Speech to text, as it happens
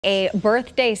A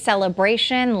birthday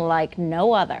celebration like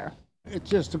no other. It's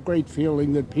just a great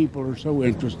feeling that people are so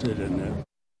interested in it.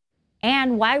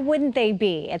 And why wouldn't they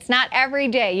be? It's not every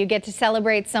day you get to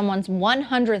celebrate someone's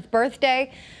 100th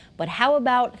birthday, but how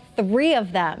about 3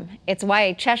 of them? It's why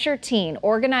a Cheshire teen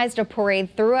organized a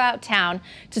parade throughout town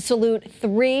to salute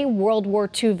 3 World War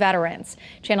II veterans.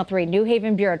 Channel 3 New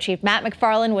Haven Bureau Chief Matt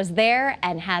McFarland was there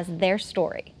and has their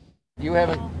story. You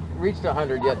haven't reached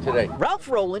 100 yet today. Ralph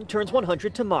Rowland turns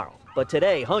 100 tomorrow, but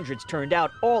today hundreds turned out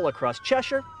all across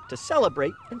Cheshire to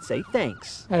celebrate and say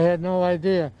thanks. I had no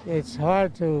idea. It's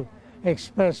hard to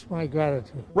express my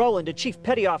gratitude. Rowland, a chief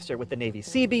petty officer with the Navy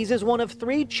Seabees, is one of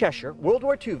 3 Cheshire World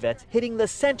War II vets hitting the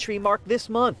century mark this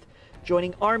month,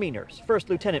 joining Army nurse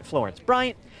First Lieutenant Florence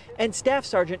Bryant and Staff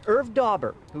Sergeant Irv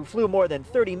Dauber, who flew more than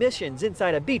 30 missions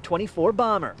inside a B-24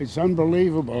 bomber. It's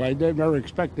unbelievable. I never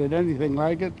expected anything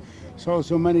like it. Saw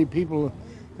so many people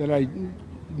that I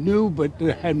knew but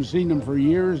hadn't seen them for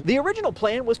years. The original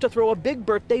plan was to throw a big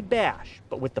birthday bash,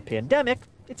 but with the pandemic,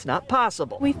 it's not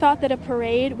possible. We thought that a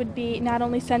parade would be not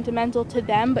only sentimental to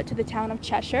them, but to the town of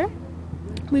Cheshire.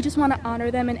 We just want to honor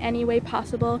them in any way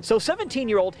possible. So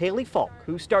 17-year-old Haley Falk,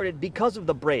 who started Because of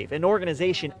the Brave, an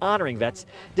organization honoring vets,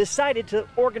 decided to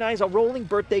organize a rolling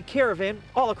birthday caravan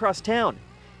all across town,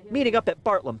 meeting up at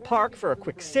Bartlam Park for a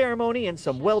quick ceremony and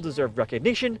some well-deserved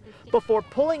recognition before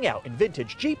pulling out in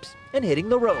vintage Jeeps and hitting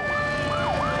the road.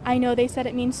 I know they said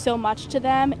it means so much to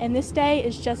them, and this day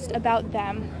is just about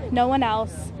them, no one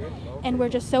else, and we're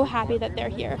just so happy that they're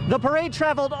here. The parade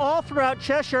traveled all throughout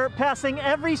Cheshire, passing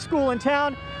every school in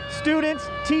town, students,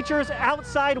 teachers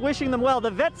outside wishing them well. The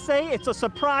vets say it's a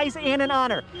surprise and an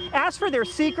honor. As for their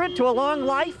secret to a long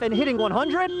life and hitting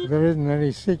 100, there isn't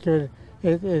any secret.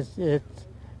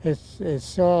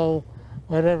 It's all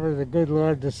whatever the good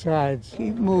Lord decides.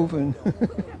 Keep moving.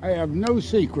 I have no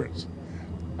secrets.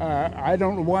 I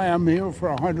don't know why I'm here for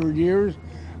 100 years.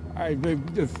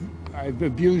 I've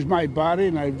abused my body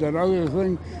and I've done other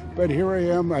things, but here I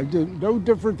am. I do no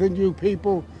different than you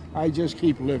people. I just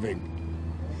keep living.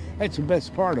 That's the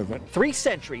best part of it. 3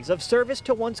 centuries of service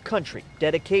to one's country,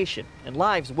 dedication, and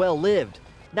lives well lived.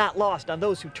 Not lost on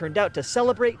those who turned out to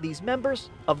celebrate these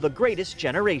members of the greatest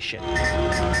generation.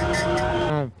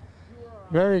 I'm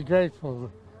very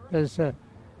grateful. It's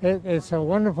a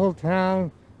wonderful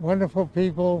town, wonderful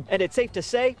people. And it's safe to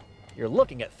say you're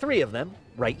looking at 3 of them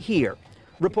right here.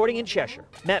 Reporting in Cheshire,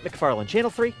 Matt McFarland,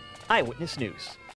 Channel 3 Eyewitness News.